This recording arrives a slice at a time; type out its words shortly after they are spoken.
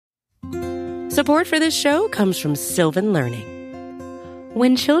Support for this show comes from Sylvan Learning.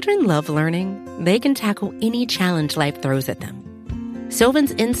 When children love learning, they can tackle any challenge life throws at them.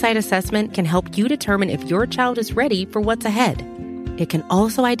 Sylvan's Insight Assessment can help you determine if your child is ready for what's ahead. It can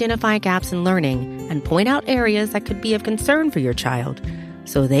also identify gaps in learning and point out areas that could be of concern for your child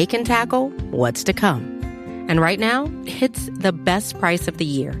so they can tackle what's to come. And right now, it's the best price of the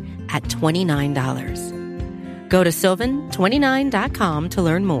year at $29. Go to sylvan29.com to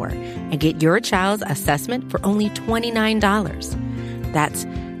learn more and get your child's assessment for only $29. That's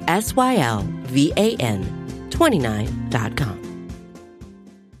SYLVAN 29.com.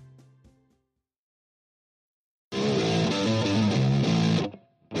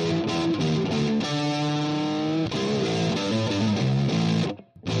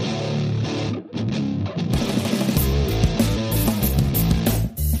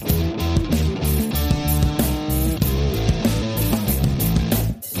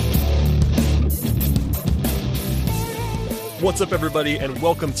 What's up, everybody, and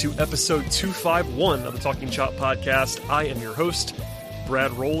welcome to episode 251 of the Talking Chop podcast. I am your host,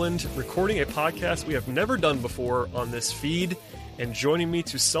 Brad Rowland, recording a podcast we have never done before on this feed, and joining me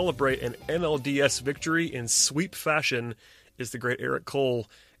to celebrate an NLDS victory in sweep fashion is the great Eric Cole.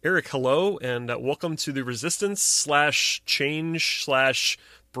 Eric, hello, and welcome to the Resistance / Change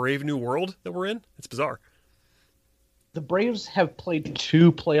 / Brave New World that we're in. It's bizarre. The Braves have played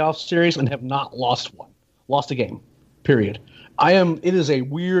 2 playoff series and have not lost one. Lost a game. Period. It is a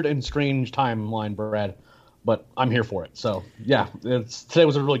weird and strange timeline, Brad, but I'm here for it. So, yeah, today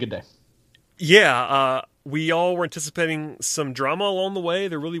was a really good day. Yeah, we all were anticipating some drama along the way.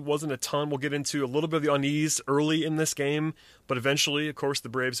 There really wasn't a ton. We'll get into a little bit of the unease early in this game, but eventually, of course, the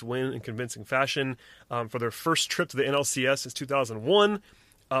Braves win in convincing fashion. For their first trip to the NLCS since 2001,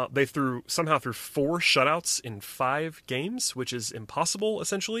 they somehow threw 4 shutouts in 5 games, which is impossible,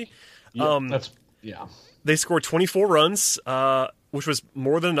 essentially. Yeah. They scored 24 runs, which was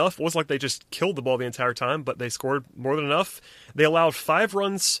more than enough. It wasn't like they just killed the ball the entire time, but they scored more than enough. They allowed 5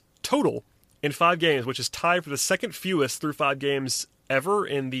 runs total in 5 games, which is tied for the second fewest through 5 games ever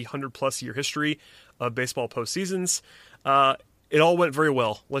in the 100-plus year history of baseball postseasons. It all went very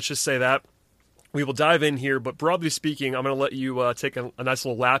well. Let's just say that. We will dive in here, but broadly speaking, I'm going to let you take a nice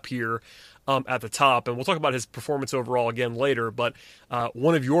little lap here at the top, and we'll talk about his performance overall again later, but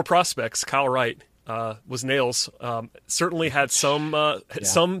one of your prospects, Kyle Wright, was nails. Certainly had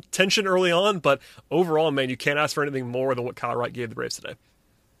some tension early on, but overall, man, you can't ask for anything more than what Kyle Wright gave the Braves today.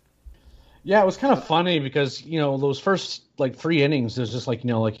 Yeah, it was kind of funny because, those first 3 innings, there's just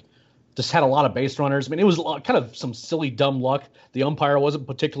just had a lot of base runners. I mean, it was kind of some silly, dumb luck. The umpire wasn't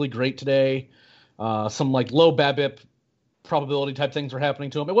particularly great today. Some low BABIP probability type things were happening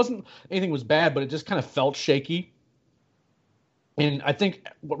to him. It wasn't anything was bad, but it just kind of felt shaky. And I think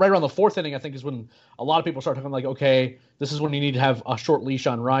right around the 4th inning, I think is when a lot of people start talking okay, this is when you need to have a short leash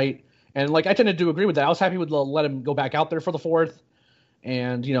on Wright. And I tended to agree with that. I was happy with let him go back out there for the 4th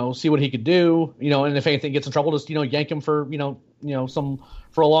and, see what he could do, and if anything gets in trouble, just, yank him for,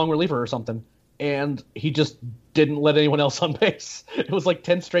 for a long reliever or something. And he just didn't let anyone else on base. It was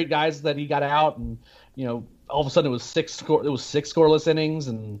 10 straight guys that he got out, and, all of a sudden it was 6 scoreless innings,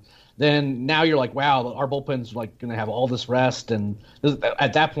 and then now you're wow, our bullpen's going to have all this rest, and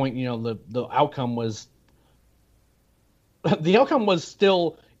at that point, the outcome was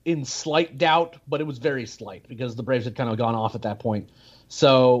still in slight doubt, but it was very slight because the Braves had kind of gone off at that point.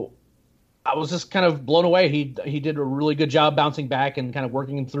 So I was just kind of blown away. He did a really good job bouncing back and kind of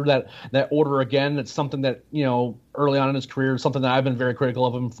working through that order again. It's something that, early on in his career, something that I've been very critical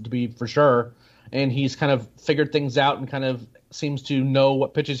of him to be for sure. And he's kind of figured things out and kind of seems to know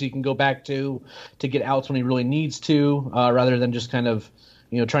what pitches he can go back to get outs when he really needs to, rather than just kind of,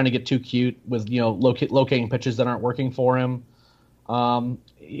 trying to get too cute with, locating pitches that aren't working for him.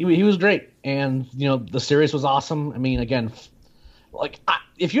 He was great. And, the series was awesome. I mean, again,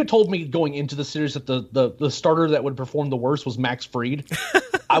 if you had told me going into the series that the starter that would perform the worst was Max Fried,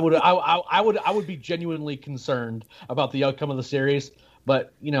 I would be genuinely concerned about the outcome of the series.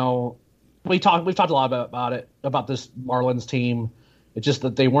 But, we've talked a lot about this Marlins team. It's just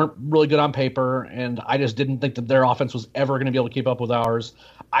that they weren't really good on paper, and I just didn't think that their offense was ever going to be able to keep up with ours.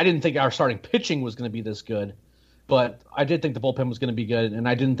 I didn't think our starting pitching was going to be this good, but I did think the bullpen was going to be good, and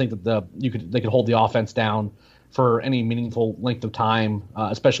I didn't think that they could hold the offense down for any meaningful length of time,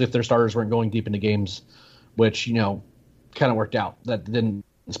 especially if their starters weren't going deep into games, which kind of worked out. That didn't,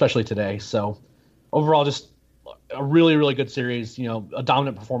 especially today. So overall, just a really, really good series, a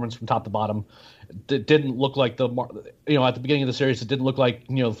dominant performance from top to bottom. It didn't look like at the beginning of the series, it didn't look like,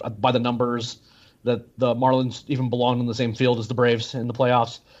 by the numbers that the Marlins even belonged in the same field as the Braves in the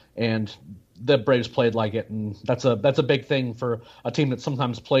playoffs. And, the Braves played like it, and that's a big thing for a team that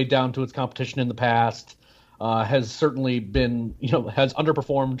sometimes played down to its competition in the past. Has certainly been, has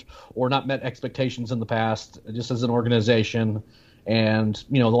underperformed or not met expectations in the past, just as an organization. And,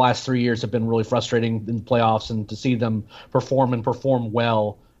 the last 3 years have been really frustrating in the playoffs, and to see them perform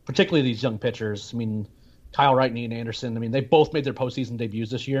well, particularly these young pitchers. I mean, Kyle Wright and Ian Anderson, they both made their postseason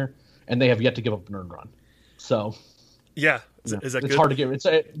debuts this year, and they have yet to give up an earned run. So, yeah, is that it's good? hard to give. It's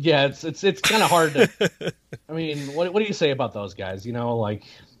kind of hard to. What do you say about those guys? If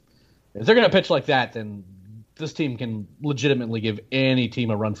they're going to pitch like that, then this team can legitimately give any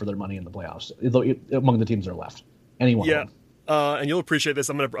team a run for their money in the playoffs among the teams that are left. Anyone. Yeah, and you'll appreciate this.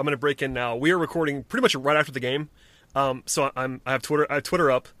 I'm gonna break in now. We are recording pretty much right after the game, so I have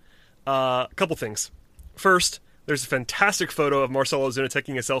Twitter up. A couple things. First, there's a fantastic photo of Marcell Ozuna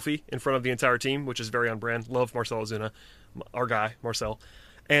taking a selfie in front of the entire team, which is very on brand. Love Marcell Ozuna, our guy Marcel.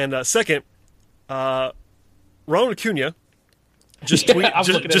 And second, Ronald Acuna just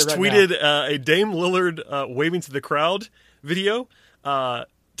tweeted a Dame Lillard waving to the crowd video,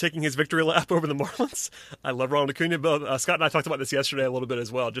 taking his victory lap over the Marlins. I love Ronald Acuna. But, Scott and I talked about this yesterday a little bit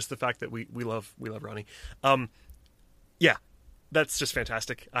as well. Just the fact that we love Ronnie. Yeah, that's just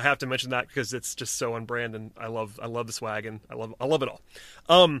fantastic. I have to mention that because it's just so on brand, and I love the swag, and I love it all.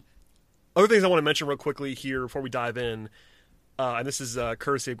 Other things I want to mention real quickly here before we dive in, and this is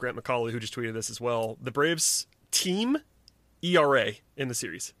courtesy of Grant McCauley, who just tweeted this as well. The Braves team ERA in the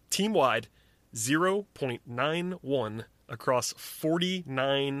series, team-wide, 0.91 across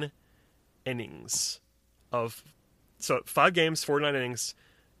 49 innings so 5 games, 49 innings,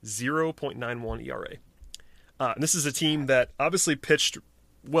 0.91 ERA. And this is a team that obviously pitched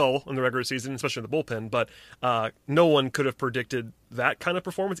well in the regular season, especially in the bullpen, but no one could have predicted that kind of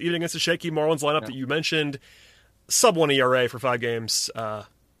performance, even against a shaky Marlins lineup that you mentioned. Sub-1 ERA for 5 games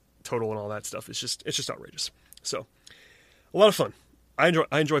total and all that stuff. It's just outrageous. So, a lot of fun. I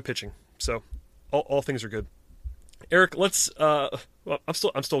enjoy pitching, so all things are good. Eric, let's. I'm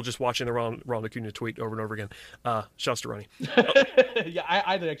still just watching the Ron Acuna tweet over and over again. Shouts to Ronnie. Yeah,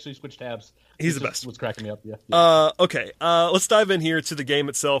 I actually switched tabs. He's the best. Was cracking me up. Yeah. Okay. Let's dive in here to the game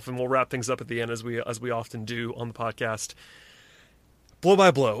itself, and we'll wrap things up at the end as we often do on the podcast. Blow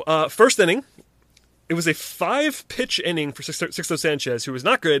by blow. First inning. It was a 5-pitch inning for Sixto Sanchez, who was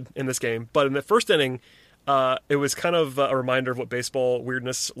not good in this game, but in the first inning, it was kind of a reminder of what baseball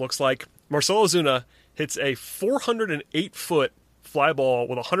weirdness looks like. Marcell Ozuna hits a 408-foot fly ball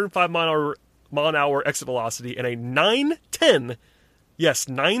with 105 mile an hour exit velocity and a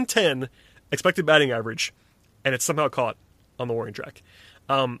 910 expected batting average, and it's somehow caught on the warning track.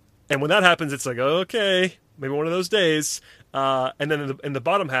 And when that happens, it's like, okay, maybe one of those days. And then in the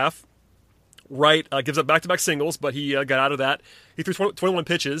bottom half, Wright gives up back-to-back singles, but he got out of that. He threw 21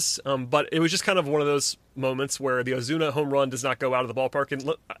 pitches, but it was just kind of one of those moments where the Ozuna home run does not go out of the ballpark.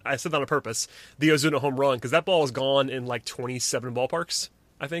 And I said that on purpose, the Ozuna home run, because that ball was gone in like 27 ballparks,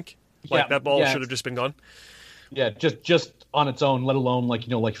 I think. That ball should have just been gone. Yeah, just on its own, let alone like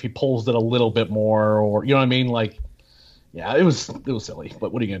if he pulls it a little bit more, or you know what I mean? Yeah, it was silly,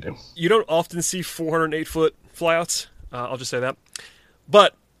 but what are you gonna do? You don't often see 408-foot flyouts. I'll just say that.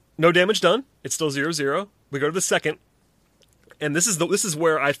 But no damage done. It's still 0-0. We go to the second, and this is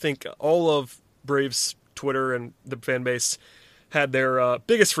where I think all of Braves Twitter and the fan base had their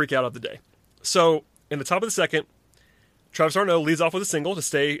biggest freak out of the day. So in the top of the second, Travis d'Arnaud leads off with a single to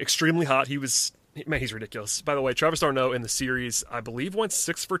stay extremely hot. He's ridiculous. By the way, Travis d'Arnaud in the series, I believe, went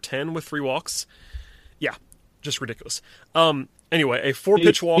 6 for 10 with 3 walks. Yeah, just ridiculous. Anyway, a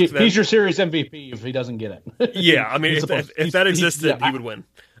 4-pitch walk. He's your series MVP if he doesn't get it. Yeah, I mean, if that existed, he would win.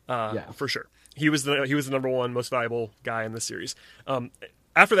 For sure. He was the number one most valuable guy in this series.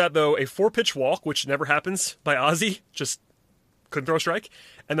 After that, though, a 4-pitch walk, which never happens by Ozzy, just couldn't throw a strike,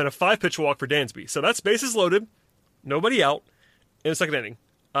 and then a 5-pitch walk for Dansby. So that's bases loaded, nobody out in the second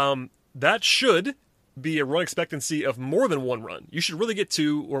inning. That should be a run expectancy of more than 1 run. You should really get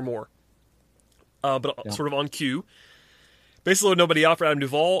 2 or more. Sort of on cue. Bases loaded, nobody out for Adam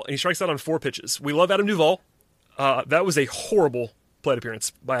Duvall, and he strikes out on 4 pitches. We love Adam Duvall. That was a horrible plate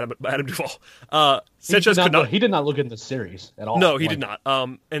appearance by Adam Duvall. Sanchez he did not look in the series at all. No, he did not.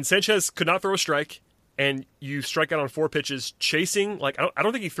 And Sanchez could not throw a strike, and you strike out on 4 pitches, chasing. I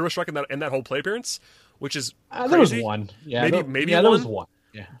don't think he threw a strike in that whole plate appearance, which is crazy. There was one. Yeah, maybe there was one.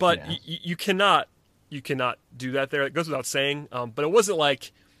 Yeah, but you cannot do that there. It goes without saying. But it wasn't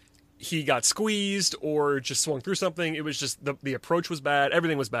like he got squeezed or just swung through something. It was just the approach was bad.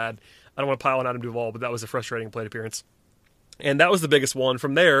 Everything was bad. I don't want to pile on Adam Duvall, but that was a frustrating plate appearance. And that was the biggest one.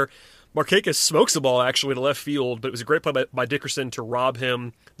 From there, Markakis smokes the ball actually to left field, but it was a great play by Dickerson to rob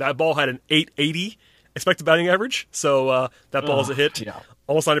him. That ball had an 880 expected batting average, so that ball is a hit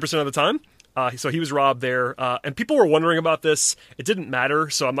almost 90% of the time. So he was robbed there. And people were wondering about this. It didn't matter,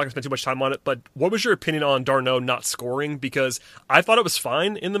 so I'm not going to spend too much time on it. But what was your opinion on d'Arnaud not scoring? Because I thought it was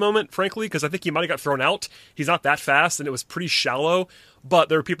fine in the moment, frankly, because I think he might have got thrown out. He's not that fast, and it was pretty shallow. But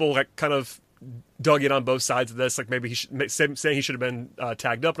there were people like kind of dug in on both sides of this, like maybe saying he should have been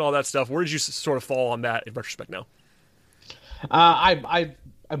tagged up and all that stuff. Where did you sort of fall on that in retrospect now?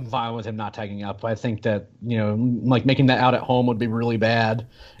 I'm fine with him not tagging up. I think that, like making that out at home would be really bad.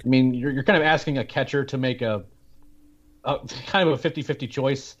 I mean, you're kind of asking a catcher to make a kind of a 50-50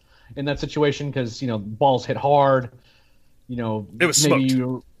 choice in that situation because, balls hit hard. It was maybe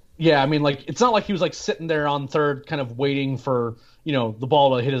smoked. I mean, like, it's not like he was like sitting there on third kind of waiting for, the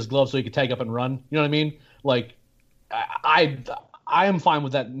ball to hit his glove so he could tag up and run. You know what I mean? Like, I am fine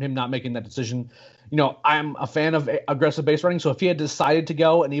with that, him not making that decision. I'm a fan of aggressive base running, so if he had decided to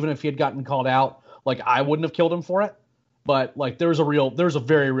go, and even if he had gotten called out, like, I wouldn't have killed him for it. But like, there's a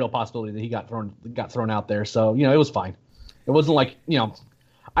very real possibility that he got thrown out there. So it was fine. It wasn't like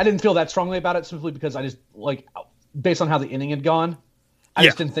I didn't feel that strongly about it simply because I just like based on how the inning had gone, I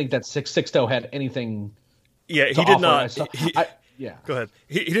just didn't think that Sixto had anything. Yeah, he did not. Go ahead.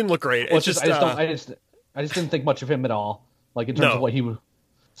 He didn't look great. Well, I just didn't think much of him at all. Like in terms of what he was.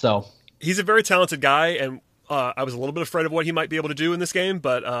 So. He's a very talented guy, and I was a little bit afraid of what he might be able to do in this game,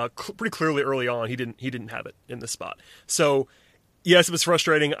 but pretty clearly early on he didn't have it in this spot. So, yes, it was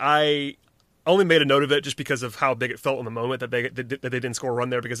frustrating. I only made a note of it just because of how big it felt in the moment that they didn't score a run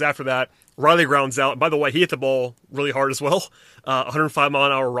there, because after that, Riley grounds out. And by the way, he hit the ball really hard as well.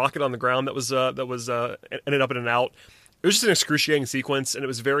 105-mile-an-hour rocket on the ground that was ended up in an out. It was just an excruciating sequence, and it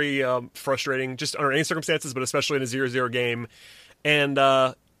was very frustrating just under any circumstances, but especially in a 0-0 game. And,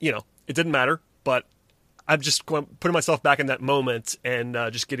 it didn't matter, but I'm just putting myself back in that moment and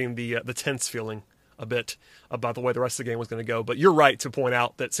just getting the tense feeling a bit about the way the rest of the game was going to go. But you're right to point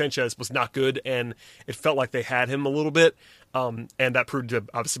out that Sanchez was not good, and it felt like they had him a little bit, and that proved to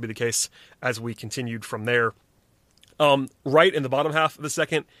obviously be the case as we continued from there. Right in the bottom half of the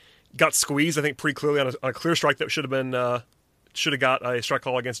second, got squeezed, I think, pretty clearly on a clear strike that should have got a strike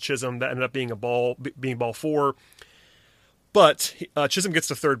call against Chisholm. That ended up being ball 4. But Chisholm gets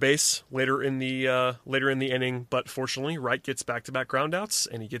to third base later in the inning. But fortunately, Wright gets back-to-back groundouts,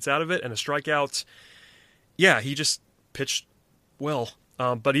 and he gets out of it and a strikeout. Yeah, he just pitched well.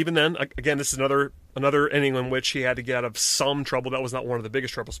 But even then, again, this is another inning in which he had to get out of some trouble. That was not one of the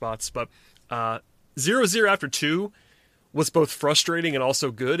biggest trouble spots. But 0-0 after 2 was both frustrating and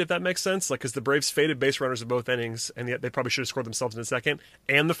also good, if that makes sense. Like, because the Braves faded base runners in both innings, and yet they probably should have scored themselves in the second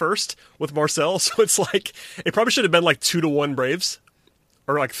and the first with Marcel. So it's like, it probably should have been like 2-1 Braves,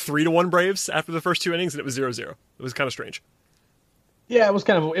 or like 3-1 Braves after the first 2 innings, and it was 0-0. It was kind of strange. Yeah, it was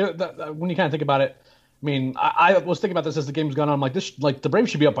kind of, when you kind of think about it, I mean, I was thinking about this as the game's gone on. I'm like, the Braves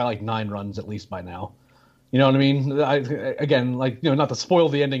should be up by like 9 runs at least by now. You know what I mean? Again, like, not to spoil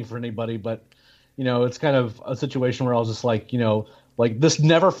the ending for anybody, but it's kind of a situation where I was just like, like this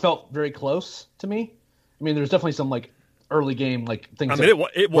never felt very close to me. I mean, there's definitely some like early game like things. I mean,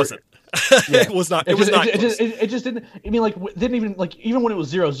 it wasn't. It was not. It just didn't. I mean, like didn't even like even when it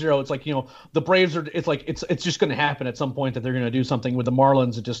was 0-0, it's like the Braves are. It's like it's just going to happen at some point that they're going to do something. With the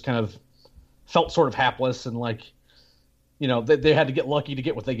Marlins, it just kind of felt sort of hapless and like they had to get lucky to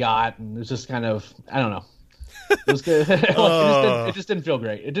get what they got, and it was just kind of I don't know. It was good. It just didn't feel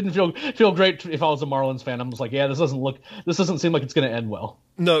great. It didn't feel great if I was a Marlins fan. I'm just like, yeah, this doesn't seem like it's going to end well.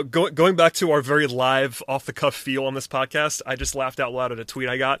 No, going back to our very live, off the cuff feel on this podcast, I just laughed out loud at a tweet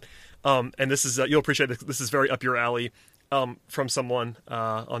I got, and this is you'll appreciate this. This is very up your alley, from someone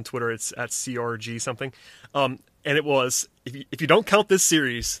on Twitter. It's at CRG something, and it was if you don't count this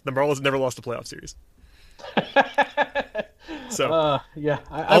series, the Marlins never lost a playoff series. So yeah,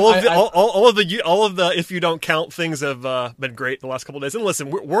 all of the if you don't count things have been great the last couple of days. And listen,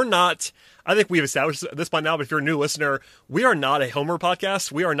 we're not. I think we've established this by now. But if you're a new listener, we are not a homer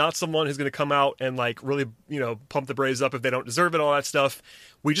podcast. We are not someone who's going to come out and like really pump the Braves up if they don't deserve it. All that stuff.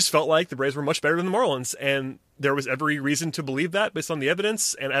 We just felt like the Braves were much better than the Marlins, and there was every reason to believe that based on the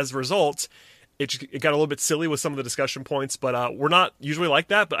evidence. And as a result, it got a little bit silly with some of the discussion points, but we're not usually like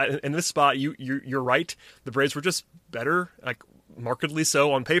that. But in this spot, you're right. The Braves were just better, like markedly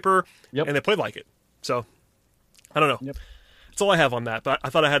so on paper, and they played like it. So I don't know. Yep. That's all I have on that. But I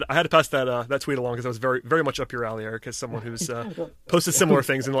thought I had to pass that tweet along because I was very very much up your alley, Eric, as someone who's posted similar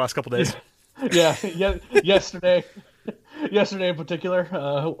things in the last couple of days. Yeah. Yesterday. yesterday in particular.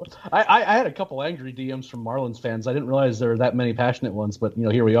 I had a couple angry DMs from Marlins fans. I didn't realize there were that many passionate ones, but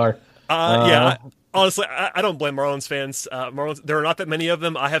here we are. Honestly, I don't blame Marlins fans. There are not that many of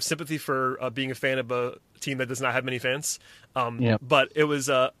them. I have sympathy for being a fan of a team that does not have many fans. But it was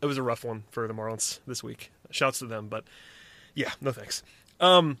a rough one for the Marlins this week. Shouts to them, but yeah, no thanks.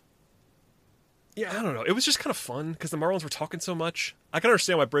 Yeah, I don't know. It was just kind of fun because the Marlins were talking so much. I can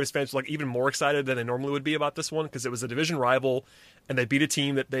understand why Braves fans were like even more excited than they normally would be about this one because it was a division rival and they beat a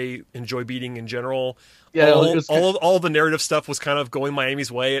team that they enjoy beating in general. Yeah, all the narrative stuff was kind of going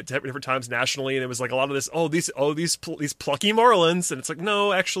Miami's way at different times nationally, and it was like a lot of this. These plucky Marlins, and it's like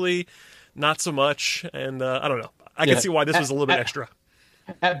no, actually, not so much. And I don't know. I can see why this was a little bit extra.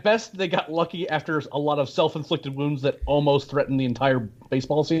 At best, they got lucky after a lot of self-inflicted wounds that almost threatened the entire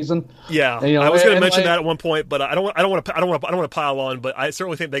baseball season. Yeah, and, I was going to mention that at one point, but I don't want to pile on. But I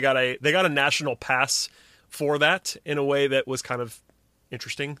certainly think they got a national pass for that in a way that was kind of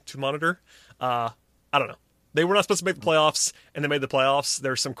interesting to monitor. I don't know. They were not supposed to make the playoffs, and they made the playoffs.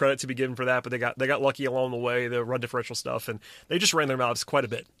 There's some credit to be given for that, but they got lucky along the way, the run differential stuff, and they just ran their mouths quite a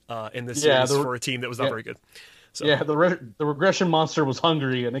bit in this series for a team that was not very good. So. Yeah, the regression monster was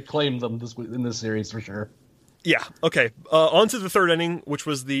hungry, and it claimed them in this series for sure. Yeah, okay. On to the third inning, which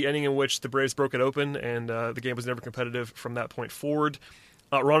was the inning in which the Braves broke it open, and the game was never competitive from that point forward.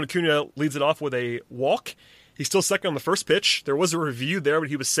 Ron Acuna leads it off with a walk. He's still second on the first pitch. There was a review there, but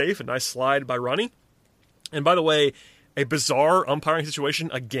he was safe. A nice slide by Ronnie. And by the way, a bizarre umpiring situation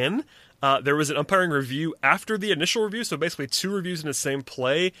again. There was an umpiring review after the initial review, so basically two reviews in the same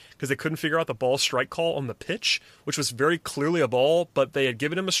play because they couldn't figure out the ball strike call on the pitch, which was very clearly a ball, but they had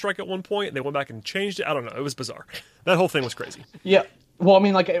given him a strike at one point, and they went back and changed it. I don't know. It was bizarre. That whole thing was crazy. Yeah. Well, I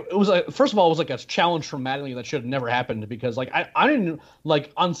mean, like it was first of all, it was like a challenge from Mattingly that should have never happened because, like, I didn't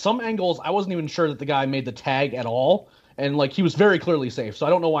like on some angles I wasn't even sure that the guy made the tag at all, and like he was very clearly safe. So I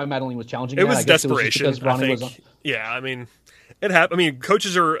don't know why Mattingly was challenging. It was desperation. It was because Ronnie was on. Yeah, I mean. It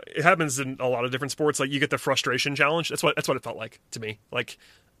happens in a lot of different sports. Like you get the frustration challenge. That's what it felt like to me. Like,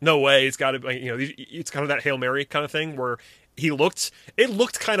 no way, it's got to be. It's kind of that Hail Mary kind of thing where it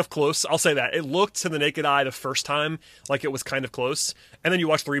looked kind of close. I'll say that it looked to the naked eye the first time like it was kind of close, and then you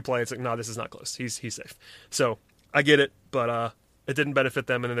watch the replay. It's like, no, this is not close. He's safe. So I get it, but it didn't benefit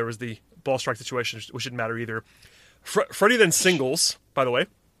them. And then there was the ball strike situation, which didn't matter either. Freddie then singles. By the way,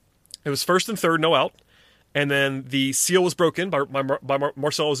 it was first and third, no out. And then the seal was broken by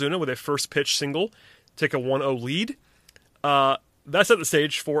Marcell Ozuna with a first pitch single, take a 1-0 lead. That set the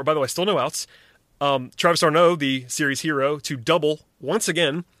stage for, by the way, still no outs. Travis d'Arnaud, the series hero, to double once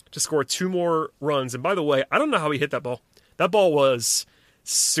again to score two more runs. And by the way, I don't know how he hit that ball. That ball was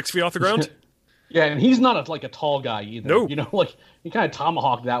 6 feet off the ground. Yeah, and he's not a tall guy either. No, like he kind of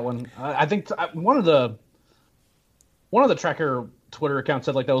tomahawked that one. I think one of the tracker Twitter accounts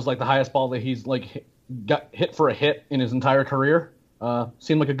said like that was like the highest ball that he's like got hit for a hit in his entire career.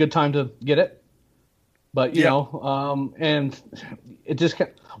 Seemed like a good time to get it, but you know, and it just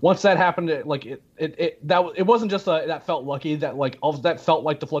once that happened, it wasn't just that felt lucky that like all that felt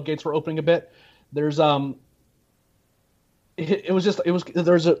like the floodgates were opening a bit. There's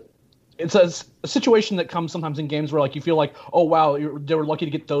it's a situation that comes sometimes in games where like you feel like, oh wow, they were lucky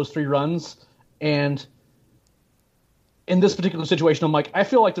to get those 3 runs, and in this particular situation, I'm like, I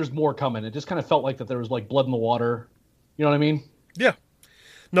feel like there's more coming. It just kind of felt like that there was like blood in the water. You know what I mean? Yeah.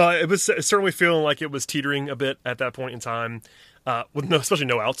 No, it was certainly feeling like it was teetering a bit at that point in time, especially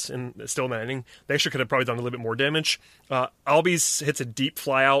no outs and still in that inning. They actually could have probably done a little bit more damage. Albies hits a deep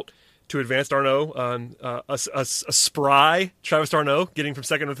fly out to advance d'Arnaud. A spry Travis d'Arnaud getting from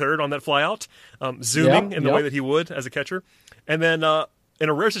second to third on that fly out, zooming in the way that he would as a catcher. And then in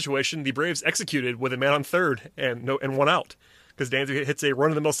a rare situation, the Braves executed with a man on third and 1 out because Danzig hits a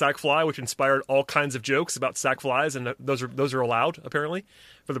run-of-the-mill sac fly, which inspired all kinds of jokes about sac flies, and those are allowed apparently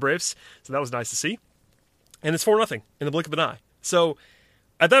for the Braves. So that was nice to see. And it's 4-0 in the blink of an eye. So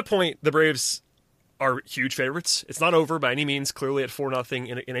at that point, the Braves are huge favorites. It's not over by any means. Clearly at 4-0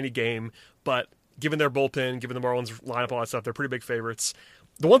 in any game, but given their bullpen, given the Marlins lineup, all that stuff, they're pretty big favorites.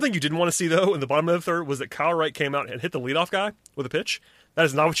 The one thing you didn't want to see, though, in the bottom of the third was that Kyle Wright came out and hit the leadoff guy with a pitch. That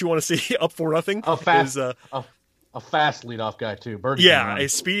is not what you want to see up 4-0. A fast leadoff guy, too. A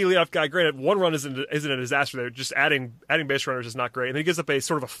speedy leadoff guy. Granted, 1 run isn't a disaster there. Just adding base runners is not great. And then he gives up a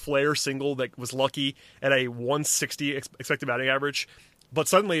sort of a flare single that was lucky at a 160 expected batting average. But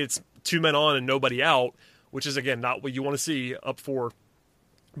suddenly it's 2 men on and nobody out, which is, again, not what you want to see up 4.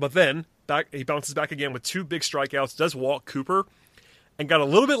 But then he bounces back again with 2 big strikeouts, does walk Cooper, and got a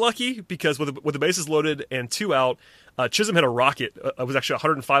little bit lucky because with the bases loaded and 2 out, Chisholm hit a rocket. It was actually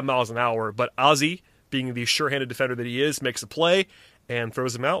 105 miles an hour, but Ozzie being the sure-handed defender that he is, makes a play and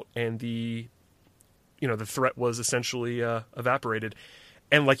throws him out, and the threat was essentially evaporated.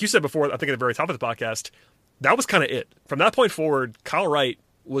 And like you said before, I think at the very top of the podcast, that was kind of it. From that point forward, Kyle Wright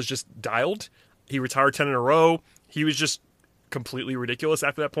was just dialed. He retired 10 in a row. He was just completely ridiculous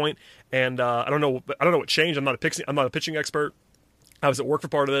after that point. And I don't know what changed. I'm not a pitching expert. I was at work for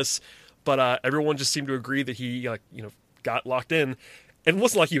part of this, but everyone just seemed to agree that he got locked in. And it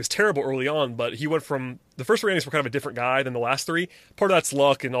wasn't like he was terrible early on, but he went from the first 3 innings were kind of a different guy than the last 3. Part of that's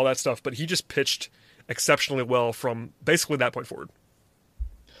luck and all that stuff, but he just pitched exceptionally well from basically that point forward.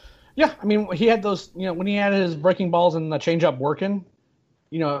 Yeah, I mean, he had those, when he had his breaking balls and the changeup working,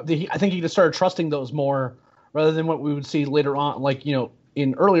 I think he just started trusting those more rather than what we would see later on,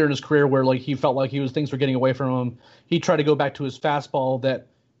 earlier in his career where like he felt like things were getting away from him. He tried to go back to his fastball that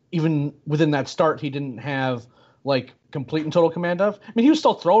even within that start he didn't have like complete and total command of. I mean, he was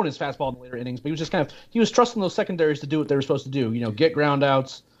still throwing his fastball in the later innings, but he was just he was trusting those secondaries to do what they were supposed to do. Get ground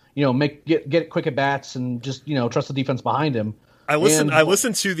outs, get quick at bats, and just trust the defense behind him. I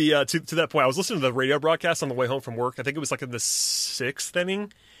listened to the to that point. I was listening to the radio broadcast on the way home from work. I think it was like in the 6th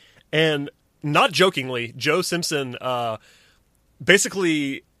inning, and not jokingly, Joe Simpson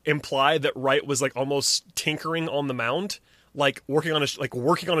basically implied that Wright was like almost tinkering on the mound, like working on his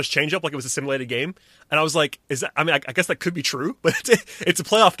changeup, like it was a simulated game. And I was like, "Is that?" I mean, I guess that could be true, but it's a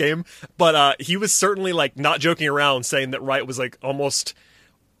playoff game. But he was certainly like not joking around, saying that Wright was like almost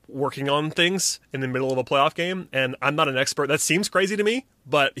working on things in the middle of a playoff game. And I'm not an expert. That seems crazy to me,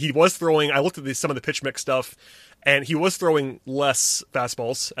 but he was throwing. I looked at some of the pitch mix stuff, and he was throwing less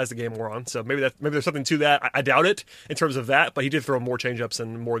fastballs as the game wore on. So maybe there's something to that. I doubt it in terms of that, but he did throw more changeups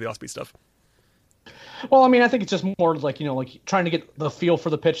and more of the off-speed stuff. Well, I mean, I think it's just more like, trying to get the feel for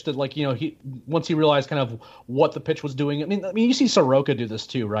the pitch that, once he realized kind of what the pitch was doing. I mean, you see Soroka do this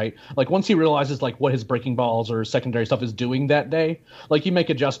too, right? Like once he realizes like what his breaking balls or secondary stuff is doing that day, like you make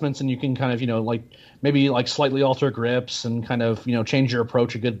adjustments and you can kind of, maybe like slightly alter grips and kind of, change your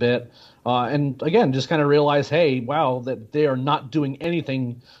approach a good bit. And again, just kind of realize, hey, wow, that they are not doing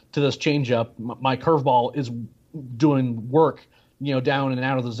anything to this changeup. My curveball is doing work, down and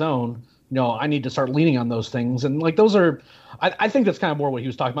out of the zone. I need to start leaning on those things. And like, those are, I think that's kind of more what he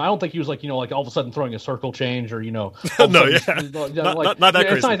was talking about. I don't think he was like, like all of a sudden throwing a circle change or, no, yeah. Not that crazy.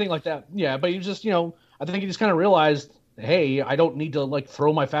 It's not anything like that. Yeah. But he just, I think he just kind of realized, hey, I don't need to like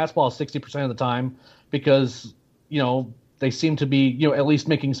throw my fastball 60% of the time because, they seem to be, at least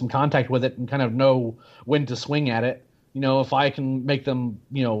making some contact with it and kind of know when to swing at it. If I can make them,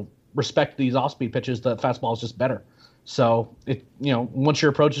 respect these off-speed pitches, the fastball is just better. So once your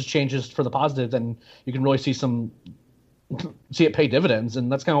approach changes for the positive, then you can really see it pay dividends,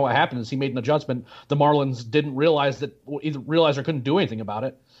 and that's kind of what happened. Is he made an adjustment. The Marlins didn't realize either realize or couldn't do anything about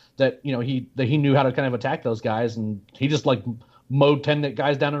it. That he knew how to kind of attack those guys, and he just like mowed 10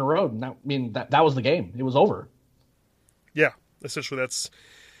 guys down in a row. And that was the game. It was over. Yeah, essentially that's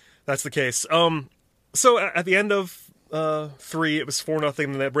the case. So at the end of 3, it was 4-0,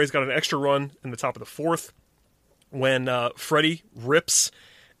 and the Braves got an extra run in the top of the 4th. When Freddie rips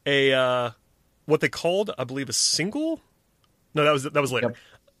a what they called, I believe, a single. No, that was later.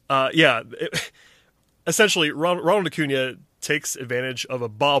 Yep. Essentially, Ronald Acuna takes advantage of a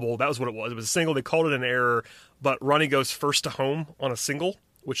bobble. That was what it was. It was a single. They called it an error, but Ronnie goes first to home on a single,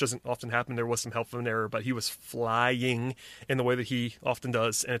 which doesn't often happen. There was some help from an error, but he was flying in the way that he often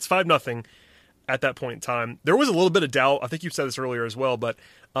does, and it's 5-0. At that point in time, there was a little bit of doubt. I think you said this earlier as well, but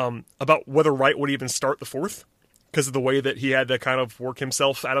about whether Wright would even start the 4th. Because of the way that he had to kind of work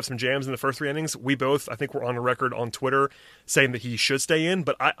himself out of some jams in the first 3 innings. We both, I think, were on a record on Twitter saying that he should stay in,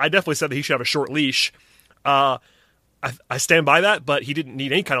 but I definitely said that he should have a short leash. I stand by that, but he didn't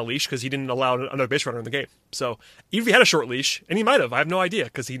need any kind of leash because he didn't allow another base runner in the game. So even if he had a short leash, and he might have, I have no idea,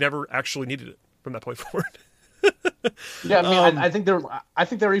 because he never actually needed it from that point forward. Yeah, I mean, I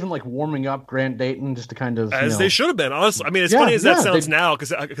think they're even like warming up Grant Dayton just to kind of as they should have been. Honestly, I mean, as funny as that sounds now,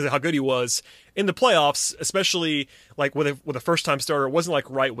 because of how good he was in the playoffs, especially like with a first time starter, it wasn't like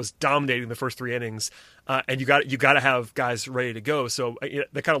Wright was dominating the first 3 innings, and you got to have guys ready to go. So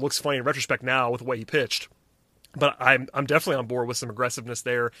that kind of looks funny in retrospect now with the way he pitched. But I'm definitely on board with some aggressiveness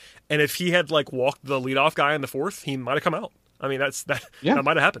there. And if he had like walked the leadoff guy in the 4th, he might have come out. I mean, that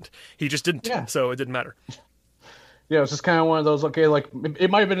might have happened. He just didn't, so it didn't matter. Yeah, it's just kind of one of those, okay, like, it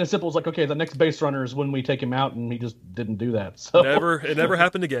might have been as simple as, like, okay, the next base runner is when we take him out, and he just didn't do that. So it never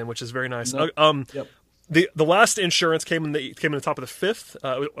happened again, which is very nice. No. Yep. The last insurance came in the top of the 5th,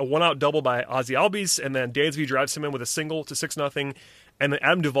 a 1-out double by Ozzie Albies, and then Dansby drives him in with a single to 6-0, and then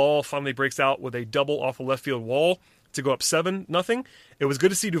Adam Duvall finally breaks out with a double off the left field wall to go up 7-0. It was good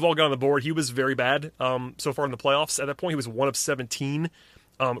to see Duvall get on the board. He was very bad so far in the playoffs. At that point, he was 1 of 17.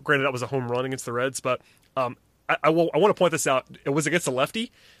 Granted, that was a home run against the Reds, but I want to point this out. It was against a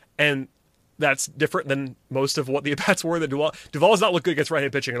lefty, and that's different than most of what the at-bats were. That Duvall has not looked good against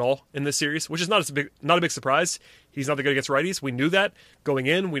right-hand pitching at all in this series, which is not a big surprise. He's not that good against righties. We knew that going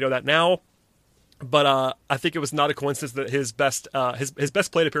in. We know that now. But I think it was not a coincidence that his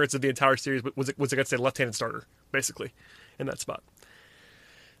best plate appearance of the entire series was against a left-handed starter, basically, in that spot.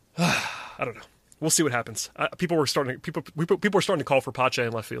 I don't know. We'll see what happens. People were starting to call for Pache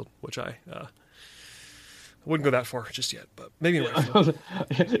in left field, which I wouldn't go that far just yet, but maybe in right field.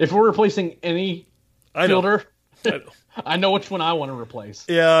 If we're replacing any fielder, I know which one I want to replace.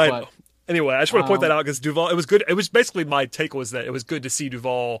 Yeah, I know. Anyway, I just want to point that out because Duvall. It was good. It was basically my take was that it was good to see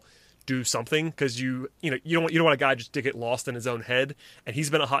Duvall do something because you don't want a guy just to get lost in his own head, and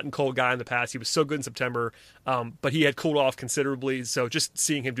he's been a hot and cold guy in the past. He was so good in September, but he had cooled off considerably. So just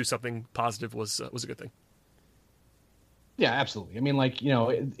seeing him do something positive was a good thing. Yeah, absolutely. I mean,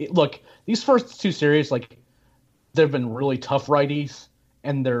 look, these first 2 series, like, they've been really tough righties,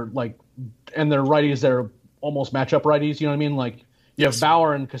 and they're righties that are almost matchup righties. You know what I mean? Like, you have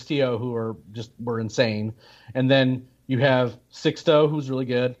Bauer and Castillo who were insane, and then you have Sixto, who's really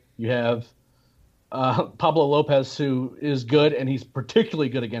good. You have Pablo Lopez, who is good, and he's particularly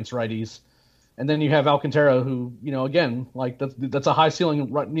good against righties. And then you have Alcantara, who, again, like that's a high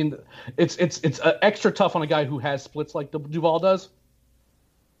ceiling. I mean, it's extra tough on a guy who has splits like Duvall does,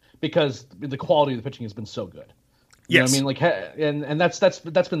 because the quality of the pitching has been so good. You know what I mean? Like, and that's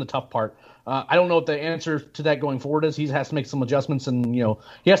been the tough part. I don't know what the answer to that going forward is. He has to make some adjustments, and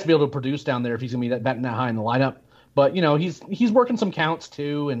he has to be able to produce down there if he's going to be batting that high in the lineup. But he's working some counts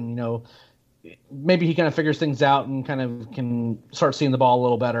too, and maybe he kind of figures things out and kind of can start seeing the ball a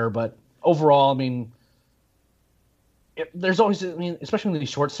little better. But overall, I mean, there's always, especially in these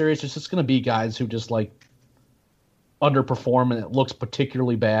short series, there's just going to be guys who just like underperform, and it looks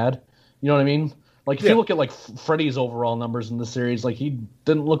particularly bad. You know what I mean? Like if you look at like Freddie's overall numbers in the series, like he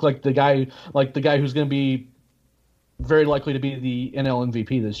didn't look like the guy who's going to be very likely to be the NL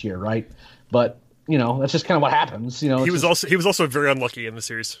MVP this year, right? But that's just kind of what happens. He was also very unlucky in the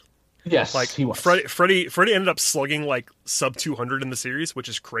series. Yes, like he was. Freddie ended up slugging like sub 200 in the series, which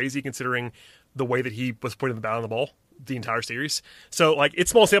is crazy considering the way that he was putting the bat on the ball the entire series. So like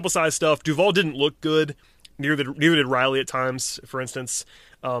it's small sample size stuff. Duvall didn't look good. Neither did Riley at times, for instance,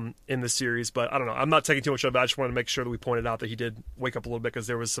 in this series. But I don't know. I'm not taking too much of it. I just wanted to make sure that we pointed out that he did wake up a little bit because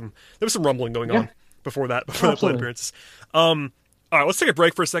there was some rumbling going on before that plate appearances. All right, let's take a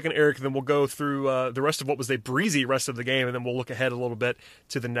break for a second, Eric, and then we'll go through the rest of what was a breezy rest of the game, and then we'll look ahead a little bit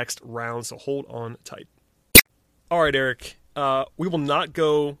to the next round, so hold on tight. All right, Eric, we will not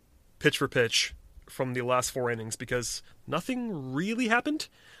go pitch for pitch from the last 4 innings because nothing really happened.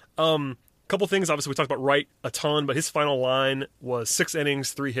 Couple things, obviously we talked about Wright a ton, but his final line was 6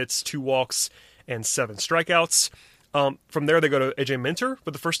 innings, 3 hits, 2 walks, and 7 strikeouts. From there, they go to AJ Minter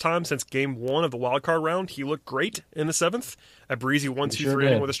for the first time since Game 1 of the wild card round. He looked great in the 7th, a breezy 1-2-3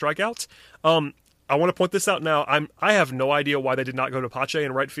 inning with a strikeout. I want to point this out now. I have no idea why they did not go to Pache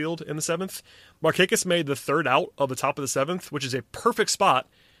in right field in the 7th. Markakis made the 3rd out of the top of the 7th, which is a perfect spot.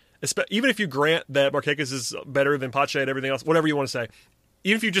 Even if you grant that Markakis is better than Pache and everything else, whatever you want to say,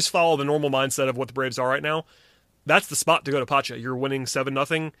 even if you just follow the normal mindset of what the Braves are right now, that's the spot to go to Pache. You're winning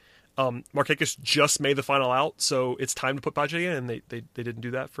 7-0. Markakis just made the final out, so it's time to put Pache in, and they didn't do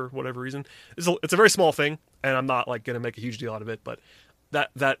that for whatever reason. It's a very small thing, and I'm not like going to make a huge deal out of it, but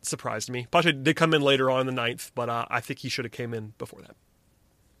that surprised me. Pache did come in later on in the 9th, but I think he should have came in before that.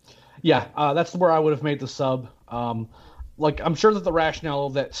 Yeah, that's where I would have made the sub. I'm sure that the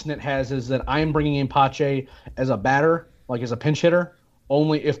rationale that Snit has is that I am bringing in Pache as a batter, like as a pinch hitter,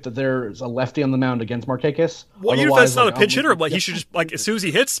 only if there's a lefty on the mound against Markakis. Well, even if that's not a pinch hitter, like he should just like as soon as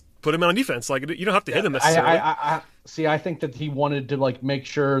he hits, put him on defense. Like you don't have to hit him necessarily. I think that he wanted to like make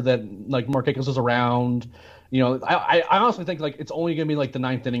sure that like Markakis was around. I honestly think like it's only gonna be like the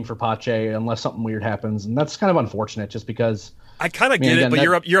 9th inning for Pache unless something weird happens, and that's kind of unfortunate just because. I kind of get it, but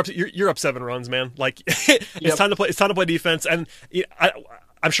you're up 7 runs, man. Like it's time to play. It's time to play defense, and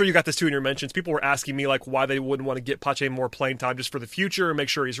I'm sure you got this too in your mentions. People were asking me like why they wouldn't want to get Pache more playing time just for the future and make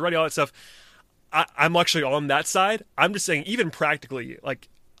sure he's ready, all that stuff. I'm actually on that side. I'm just saying, even practically, like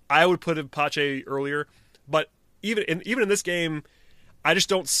I would put Pache earlier, but even in this game, I just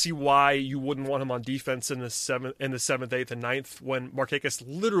don't see why you wouldn't want him on defense in the 7th, 8th, and 9th when Markakis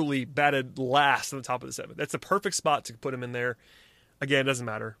literally batted last on the top of the 7th. That's the perfect spot to put him in there. Again, it doesn't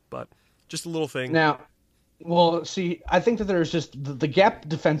matter, but just a little thing. Now, well, see, I think that there's just the gap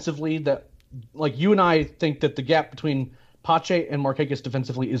defensively that like you and I think that the gap between Pache and Markakis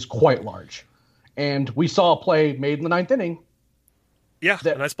defensively is quite large, and we saw a play made in the ninth inning. Yeah,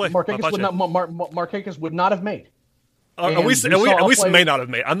 a nice play. Markakis would not have made. At least may not have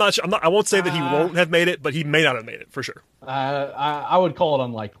made. I won't say that he won't have made it, but he may not have made it for sure. I would call it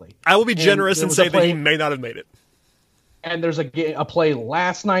unlikely. I will be generous and say that he may not have made it. And there's a play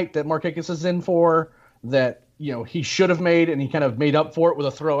last night that Markakis is in for that he should have made, and he kind of made up for it with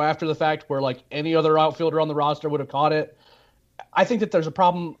a throw after the fact, where like any other outfielder on the roster would have caught it. I think that there's a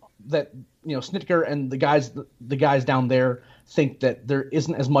problem that Snitker and the guys down there think that there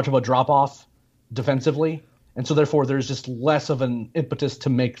isn't as much of a drop off defensively. And so, therefore, there's just less of an impetus to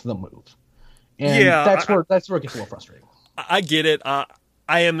make the move, and that's where it gets a little frustrating. I get it. I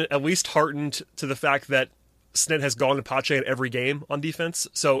am at least heartened to the fact that Snit has gone to Pache in every game on defense.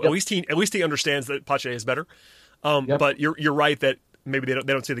 So at least he understands that Pache is better. But you're right that maybe they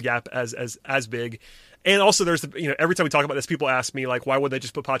don't see the gap as big. And also, there's every time we talk about this, people ask me like, why would they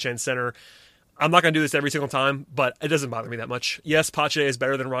just put Pache in center? I'm not going to do this every single time, but it doesn't bother me that much. Yes, Pache is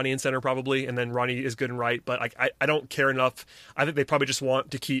better than Ronnie in center probably, and then Ronnie is good in right, but I don't care enough. I think they probably just want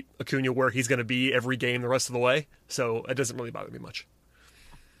to keep Acuna where he's going to be every game the rest of the way, so it doesn't really bother me much.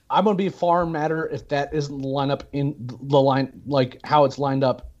 I'm going to be far madder if that isn't the lineup in the line, like how it's lined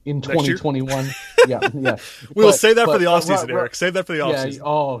up in 2021. Yeah. We'll save that for the offseason, Eric. Save that for the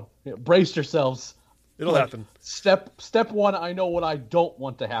offseason. Brace yourselves. It'll happen. Step one, I know what I don't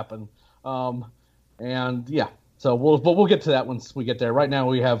want to happen. So we'll get to that once we get there. Right now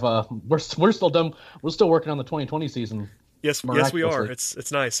we have we're still done. We're still working on the 2020 season. Yes, we are.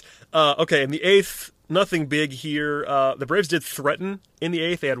 It's nice. Okay, in the eighth, nothing big here. The Braves did threaten in the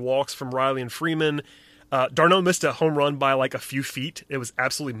eighth. They had walks from Riley and Freeman. Darno missed a home run by like a few feet. It was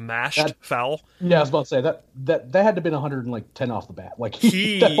absolutely mashed foul. Yeah, I was about to say that had to have been 110 off the bat. Like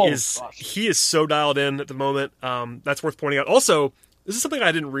he is so dialed in at the moment. That's worth pointing out. Also, this is something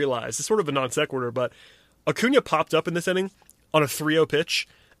I didn't realize. It's sort of a non sequitur, but Acuna popped up in this inning on a 3-0 pitch.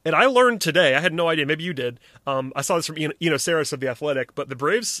 And I learned today, I had no idea, maybe you did. I saw this from Eno Saris of The Athletic, but the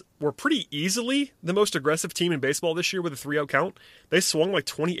Braves were pretty easily the most aggressive team in baseball this year with a 3-0 count. They swung like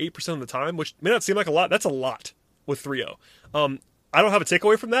 28% of the time, which may not seem like a lot. That's a lot with 3-0. I don't have a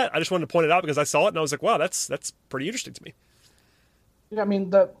takeaway from that. I just wanted to point it out because I saw it and I was like, wow, that's pretty interesting to me. Yeah,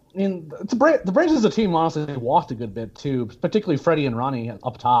 the Braves as a team honestly walked a good bit too, particularly Freddie and Ronnie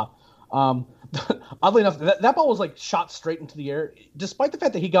up top. Oddly enough, that ball was like shot straight into the air. Despite the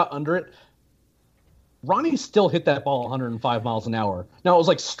fact that he got under it, Ronnie still hit that ball 105 miles an hour. Now it was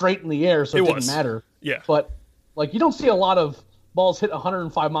like straight in the air, so it didn't matter. Yeah. But like you don't see a lot of balls hit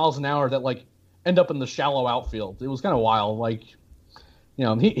 105 miles an hour that like end up in the shallow outfield. It was kind of wild. Like,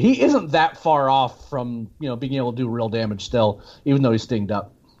 he isn't that far off from being able to do real damage still, even though he's stinged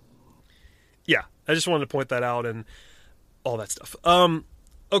up. Yeah, I just wanted to point that out and all that stuff.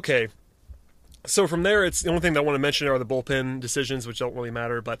 Okay. So from there, it's the only thing that I want to mention are the bullpen decisions, which don't really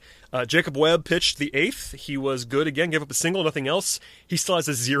matter. But Jacob Webb pitched the eighth. He was good again, gave up a single, nothing else. He still has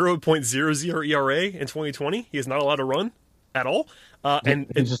a 0.00 ERA in 2020. He is not allowed to run at all.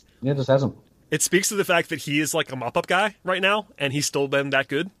 It just hasn't. It speaks to the fact that he is like a mop-up guy right now, and he's still been that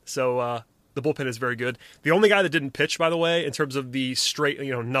good. So the bullpen is very good. The only guy that didn't pitch, by the way, in terms of the straight,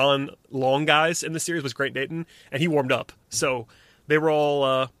 non-long guys in the series was Grant Dayton, and he warmed up. So they were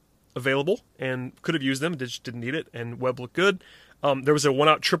all available and could have used them, just didn't need it, and Webb looked good. There was a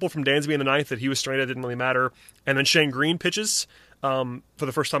one-out triple from Dansby in the ninth that he was stranded, didn't really matter. And then Shane Green pitches for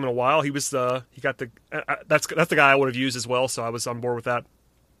the first time in a while. That's the guy I would have used as well, so I was on board with that.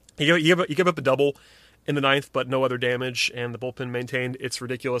 He gave up a double in the ninth, but no other damage, and the bullpen maintained its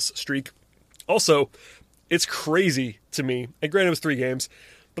ridiculous streak. Also, it's crazy to me, and granted it was 3 games,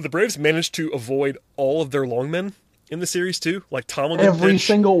 but the Braves managed to avoid all of their long men in the series too. Like Tomlin didn't pitch. Every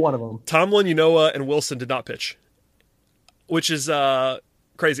single one of them. Tomlin, Ynoa, and Wilson did not pitch, which is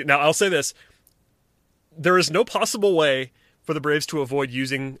crazy. Now, I'll say this. There is no possible way for the Braves to avoid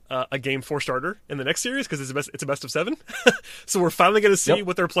using a Game 4 starter in the next series because it's a best of 7. So we're finally going to see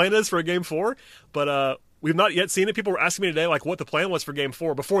what their plan is for a Game 4. But we've not yet seen it. People were asking me today like what the plan was for Game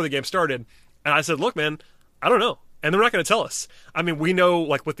 4 before the game started. And I said, look, man, I don't know. And they're not going to tell us. I mean, we know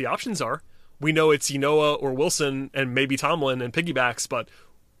like what the options are. We know it's Ynoa or Wilson and maybe Tomlin and piggybacks, but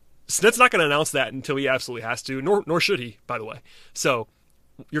Snit's not going to announce that until he absolutely has to, nor should he, by the way. So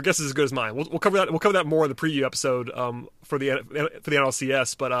your guess is as good as mine. We'll cover that. We'll cover that more in the preview episode for the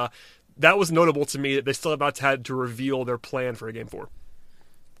NLCS. But that was notable to me that they still have not had to reveal their plan for a Game 4.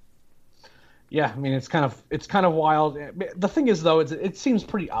 Yeah, I mean it's kind of wild. The thing is though, it seems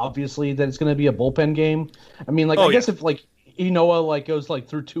pretty obviously that it's going to be a bullpen game. I mean, like I guess if like Inoa like goes like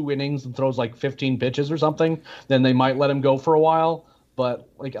through 2 innings and throws like 15 pitches or something, then they might let him go for a while. But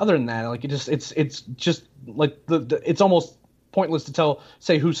like other than that, like it's just like it's almost pointless to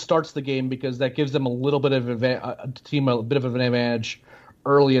say who starts the game, because that gives them a little bit of a team a bit of an advantage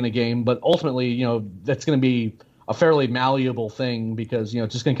early in a game. But ultimately, that's going to be a fairly malleable thing, because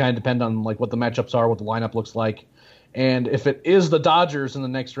it's just going to kind of depend on like what the matchups are, what the lineup looks like, and if it is the Dodgers in the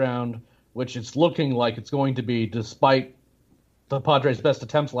next round, which it's looking like it's going to be, despite the Padres' best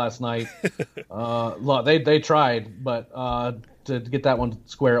attempts last night. They tried, but to get that one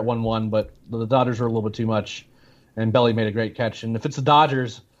square at 1-1, but the Dodgers were a little bit too much, and Belly made a great catch. And if it's the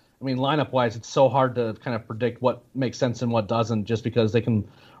Dodgers, I mean, lineup-wise, it's so hard to kind of predict what makes sense and what doesn't, just because they can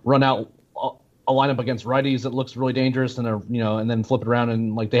run out a lineup against righties that looks really dangerous, and and then flip it around,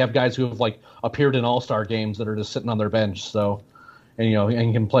 and like they have guys who have like appeared in All-Star games that are just sitting on their bench. So,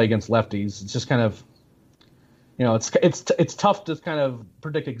 and can play against lefties. It's just kind of, it's tough to kind of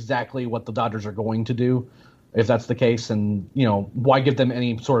predict exactly what the Dodgers are going to do, if that's the case. And, why give them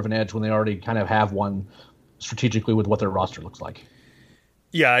any sort of an edge when they already kind of have one strategically with what their roster looks like?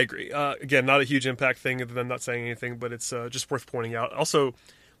 Yeah, I agree. Again, not a huge impact thing other than not saying anything, but it's just worth pointing out. Also,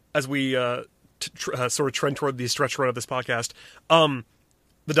 as we sort of trend toward the stretch run of this podcast,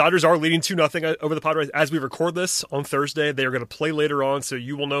 the Dodgers are leading 2-0 over the Padres as we record this on Thursday. They are going to play later on, so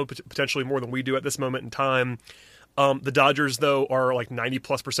you will know potentially more than we do at this moment in time. The Dodgers, though, are like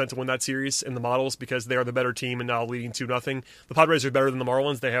 90+% to win that series in the models, because they are the better team and now leading 2-0. The Padres are better than the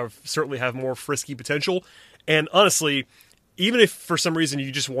Marlins. They certainly have more frisky potential. And honestly, even if for some reason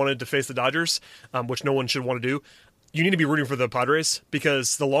you just wanted to face the Dodgers, which no one should want to do, you need to be rooting for the Padres,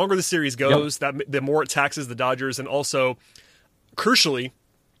 because the longer the series goes, the more it taxes the Dodgers. And also, crucially,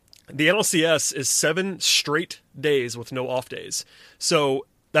 the NLCS is 7 straight days with no off days. So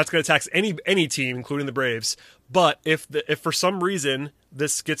that's going to tax any team, including the Braves. But if for some reason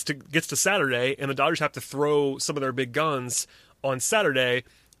this gets to Saturday and the Dodgers have to throw some of their big guns on Saturday,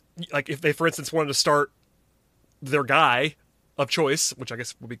 like if they, for instance, wanted to start their guy of choice, which I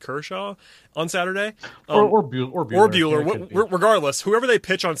guess would be Kershaw, on Saturday, or Buehler. Regardless, whoever they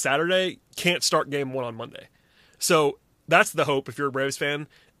pitch on Saturday can't start Game 1 on Monday. So that's the hope, if you're a Braves fan,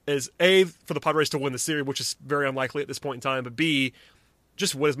 is A, for the Padres to win the series, which is very unlikely at this point in time, but B,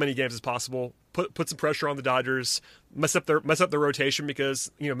 just win as many games as possible, put some pressure on the Dodgers, mess up their rotation,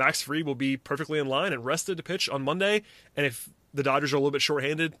 because Max Fried will be perfectly in line and rested to pitch on Monday, and if the Dodgers are a little bit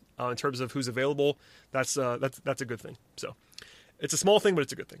shorthanded in terms of who's available, that's a good thing. So it's a small thing, but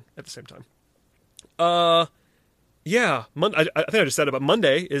it's a good thing at the same time. Yeah, I think I just said it, but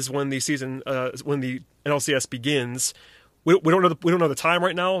Monday is when the season, when the NLCS begins. We don't know the time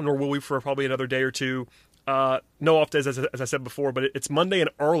right now, nor will we for probably another day or two. No off days, as I said before, but it's Monday in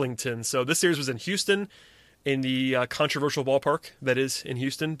Arlington. So this series was in Houston, in the controversial ballpark that is in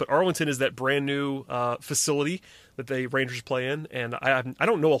Houston. But Arlington is that brand new facility that the Rangers play in. And I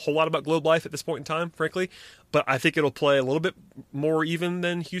don't know a whole lot about Globe Life at this point in time, frankly. But I think it'll play a little bit more even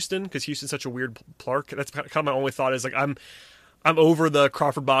than Houston, because Houston's such a weird park. That's kind of my only thought, is like I'm over the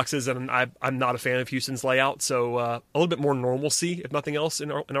Crawford boxes, and I'm not a fan of Houston's layout. So a little bit more normalcy, if nothing else,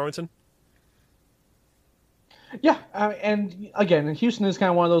 in Arlington. Yeah, and again, Houston is kind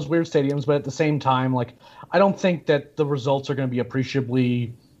of one of those weird stadiums, but at the same time, like, I don't think that the results are going to be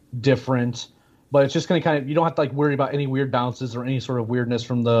appreciably different. But it's just going to kind of, you don't have to like worry about any weird bounces or any sort of weirdness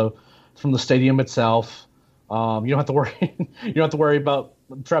from the stadium itself. You don't have to worry about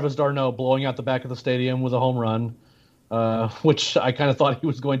Travis d'Arnaud blowing out the back of the stadium with a home run, which I kind of thought he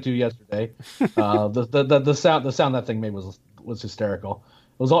was going to yesterday. The sound that thing made was hysterical.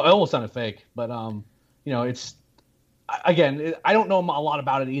 It almost sounded fake, but it's. Again, I don't know a lot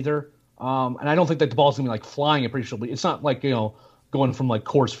about it either, and I don't think that the ball's gonna be like flying appreciably. It's not like going from like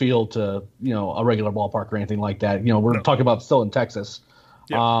Coors Field to a regular ballpark or anything like that. We're talking about still in Texas,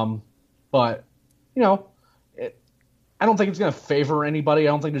 but I don't think it's gonna favor anybody.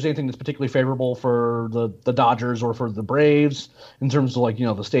 I don't think there's anything that's particularly favorable for the Dodgers or for the Braves in terms of like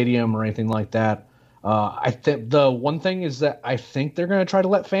the stadium or anything like that. I think the one thing is that I think they're gonna try to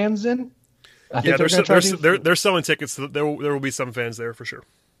let fans in. They're selling tickets. So there will be some fans there for sure.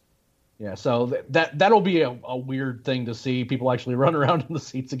 Yeah, so that'll be a weird thing to see people actually run around in the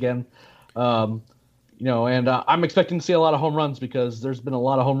seats again. And I'm expecting to see a lot of home runs, because there's been a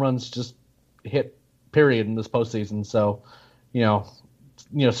lot of home runs just hit, period, in this postseason. So,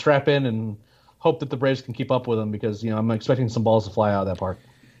 strap in and hope that the Braves can keep up with them, because I'm expecting some balls to fly out of that park.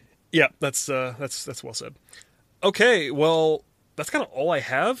 Yeah, that's well said. Okay, well, that's kind of all I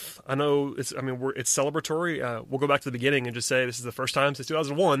have. I know it's celebratory. We'll go back to the beginning and just say this is the first time since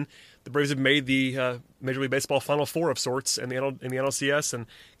 2001 the Braves have made the Major League Baseball Final Four of sorts in the NLCS, and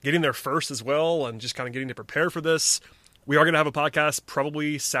getting there first as well, and just kind of getting to prepare for this. We are going to have a podcast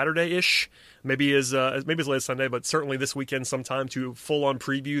probably Saturday-ish, maybe as late as Sunday, but certainly this weekend sometime to full-on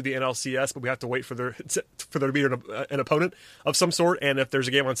preview the NLCS. But we have to wait for there to be an opponent of some sort, and if there's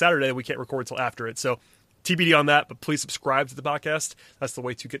a game on Saturday, we can't record until after it. So TBD on that, but please subscribe to the podcast. That's the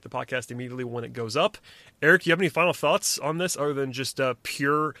way to get the podcast immediately when it goes up. Eric, do you have any final thoughts on this other than just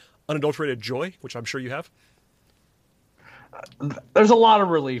pure, unadulterated joy, which I'm sure you have? There's a lot of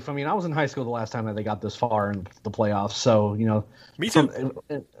relief. I mean, I was in high school the last time that they got this far in the playoffs, so me too.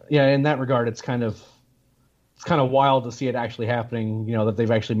 In that regard, it's kind of wild to see it actually happening. That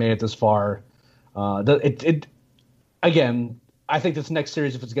they've actually made it this far. Again, I think this next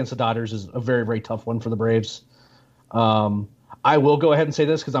series, if it's against the Dodgers, is a very, very tough one for the Braves. I will go ahead and say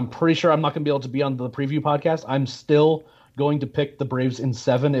this because I'm pretty sure I'm not going to be able to be on the preview podcast. I'm still going to pick the Braves in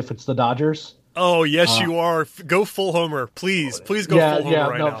 7 if it's the Dodgers. Oh, yes, you are. Go full homer, please. Please go full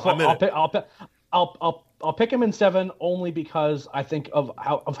homer now. I'll pick him in 7 only because I think of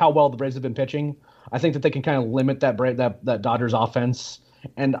how well the Braves have been pitching. I think that they can kind of limit that Dodgers offense.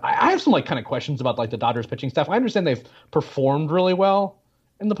 And I have some kind of questions about the Dodgers pitching staff. I understand they've performed really well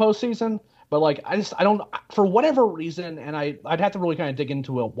in the postseason, but I don't, for whatever reason, and I'd have to really kind of dig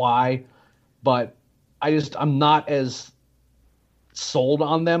into it why, but I'm not as sold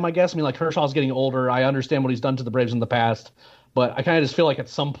on them, I guess. I mean, Kershaw's getting older. I understand what he's done to the Braves in the past, but I kind of just feel like at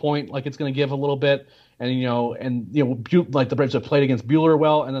some point, it's going to give a little bit. And the Braves have played against Buehler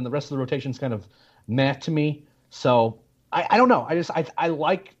well, and then the rest of the rotation's kind of meh to me. So I don't know. I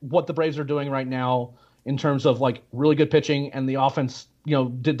like what the Braves are doing right now in terms of really good pitching, and the offense,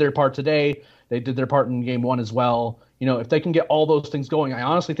 did their part today. They did their part in game 1 as well. If they can get all those things going, I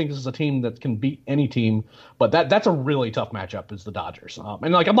honestly think this is a team that can beat any team. But that's a really tough matchup is the Dodgers. And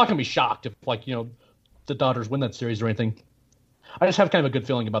I'm not going to be shocked if the Dodgers win that series or anything. I just have kind of a good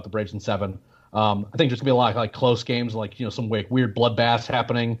feeling about the Braves in 7. I think there's gonna be a lot of close games, some weird bloodbaths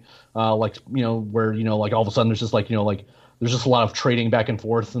happening, where all of a sudden there's just there's just a lot of trading back and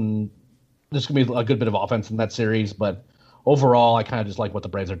forth, and there's gonna be a good bit of offense in that series. But overall, I kind of just like what the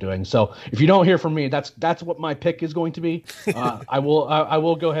Braves are doing. So if you don't hear from me, that's what my pick is going to be. I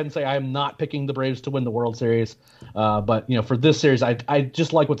will go ahead and say I am not picking the Braves to win the World Series. But for this series, I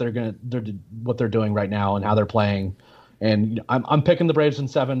just like what they're doing right now and how they're playing. And I'm picking the Braves in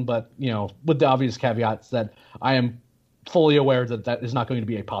 7, but with the obvious caveats that I am fully aware that is not going to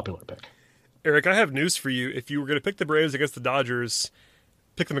be a popular pick. Eric, I have news for you. If you were going to pick the Braves against the Dodgers,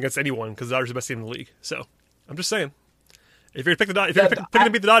 pick them against anyone because the Dodgers are the best team in the league. So I'm just saying. If you're picking to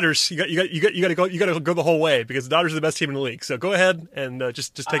beat the Dodgers, you got to go the whole way because the Dodgers are the best team in the league. So go ahead and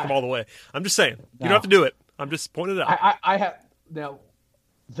just take them all the way. I'm just saying you don't have to do it. I'm just pointing it out. I have now.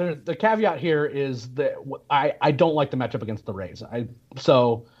 The caveat here is that I don't like the matchup against the Rays.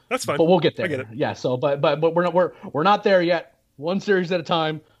 So that's fine, but we'll get there. I get it. Yeah. So but we're not there yet. One series at a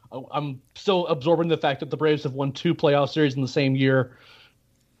time. I'm still absorbing the fact that the Braves have won 2 playoff series in the same year.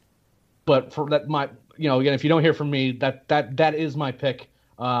 But for that, again, if you don't hear from me, that is my pick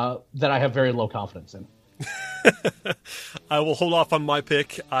that I have very low confidence in. I will hold off on my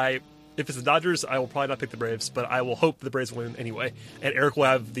pick. If it's the Dodgers, I will probably not pick the Braves, but I will hope the Braves win anyway. And Eric will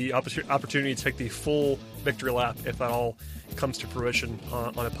have the opportunity to take the full victory lap if that all comes to fruition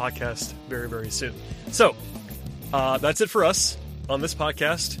on a podcast very, very soon. So that's it for us on this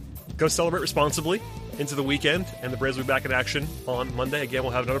podcast. Go celebrate responsibly into the weekend, and the Braves will be back in action on Monday. Again,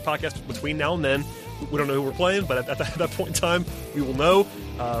 we'll have another podcast between now and then. We don't know who we're playing, but at that point in time, we will know.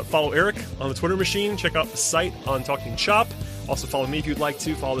 Follow Eric on the Twitter machine. Check out the site on Talking Chop. Also follow me if you'd like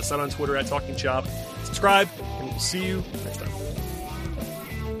to. Follow the site on Twitter at Talking Chop. Subscribe, and we'll see you next time.